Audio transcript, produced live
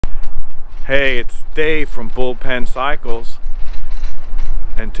Hey, it's Dave from Bullpen Cycles,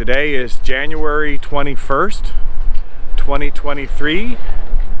 and today is January 21st, 2023,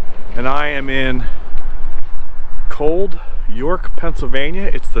 and I am in cold York,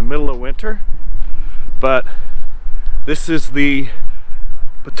 Pennsylvania. It's the middle of winter, but this is the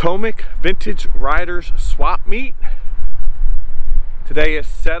Potomac Vintage Riders Swap Meet. Today is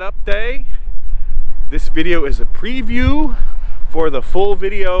setup day. This video is a preview for the full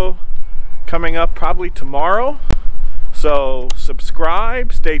video coming up probably tomorrow. So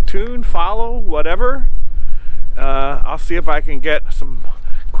subscribe, stay tuned, follow, whatever. I'll see if I can get some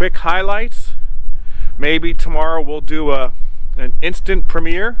quick highlights. Maybe tomorrow we'll do an instant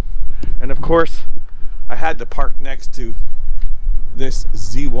premiere. And of course, I had to park next to this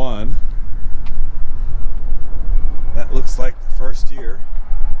Z1. That looks like the first year.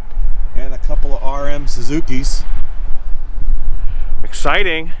 And a couple of RM Suzukis.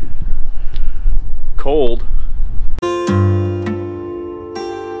 Exciting. Cold.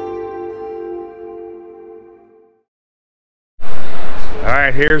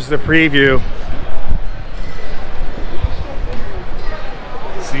 Alright, here's the preview.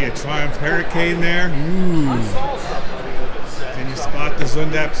 See a Triumph Hurricane there? Ooh. Can you spot the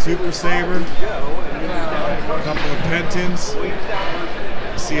Zundap Super Saver? A couple of Pentons.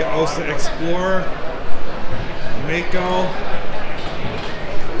 See an Osa Explorer. A Mako.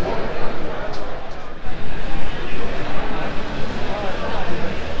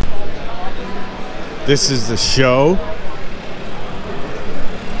 This is the show.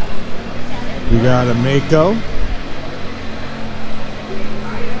 We got a Mako,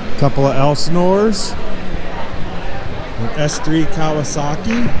 a couple of Elsinores, an S3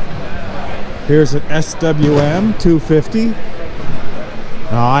 Kawasaki. Here's an SWM 250.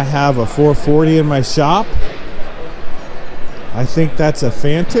 Now I have a 440 in my shop. I think that's a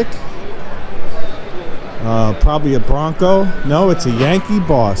Fantic. Probably a Bronco. No, it's a Yankee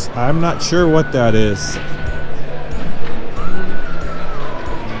Boss. I'm not sure what that is.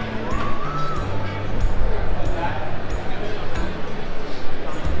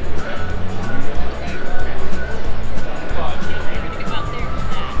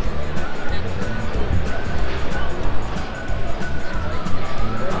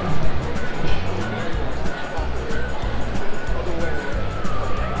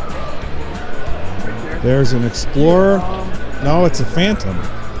 There's an Explorer. No, it's a Phantom.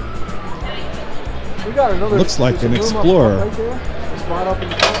 We got another. Looks like an Explorer. Right there. A spot up in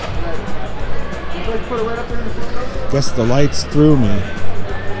the front. Would you like to put it right up there in the front? Guess the lights threw me.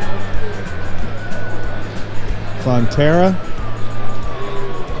 Fonterra.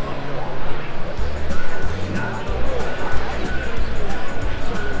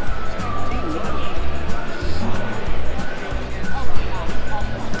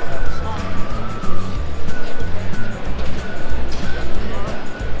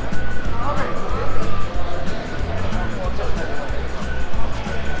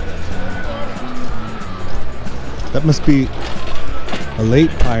 That must be a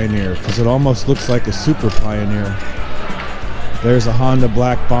late Pioneer because it almost looks like a Super Pioneer. There's a Honda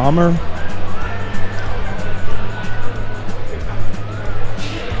Black Bomber.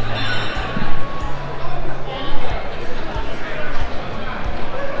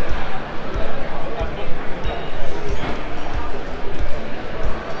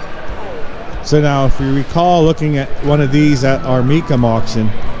 So now if you recall looking at one of these at our Mecum auction,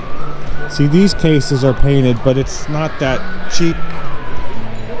 see, these cases are painted, but it's not that cheap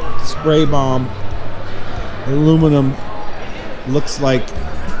spray bomb aluminum. Looks like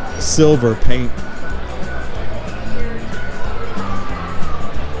silver paint.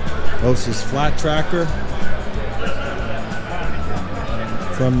 Osa's flat tracker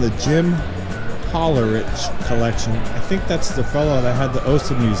from the Jim Hollerich collection. I think that's the fellow that had the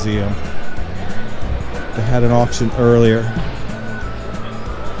Osa Museum. They had an auction earlier.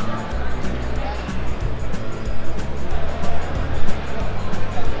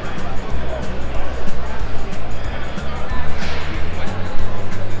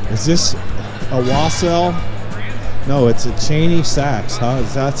 Is this a Wassell? No, it's a Cheney Sachs, huh?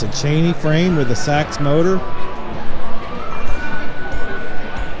 That's a Cheney frame with a Sachs motor?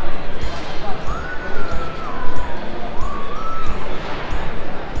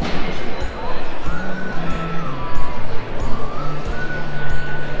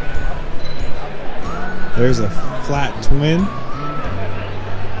 There's a flat twin.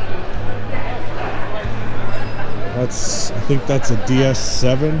 I think that's a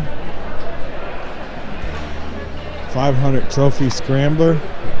DS7 500 trophy scrambler.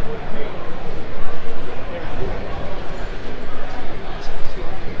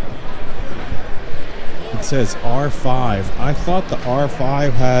 says R5. I thought the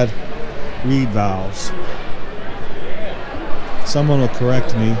R5 had reed valves. Someone will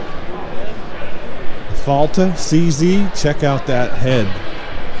correct me. Falta CZ, check out that head.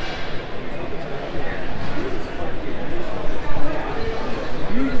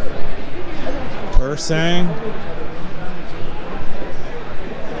 Persang.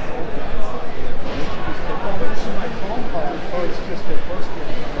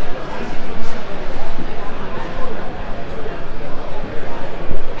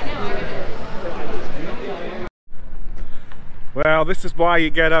 Well, this is why you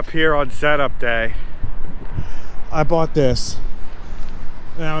get up here on setup day. I bought this.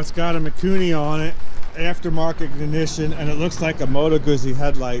 Now it's got a Mikuni on it, aftermarket ignition, and it looks like a Moto Guzzi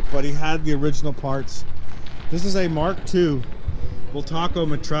headlight, but he had the original parts. This is a Mark II Voltaco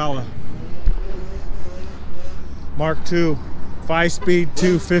Matrala. Mark II, 5-speed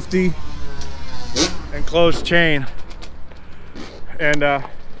 250, Enclosed chain. And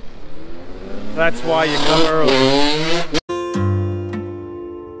that's why you come early.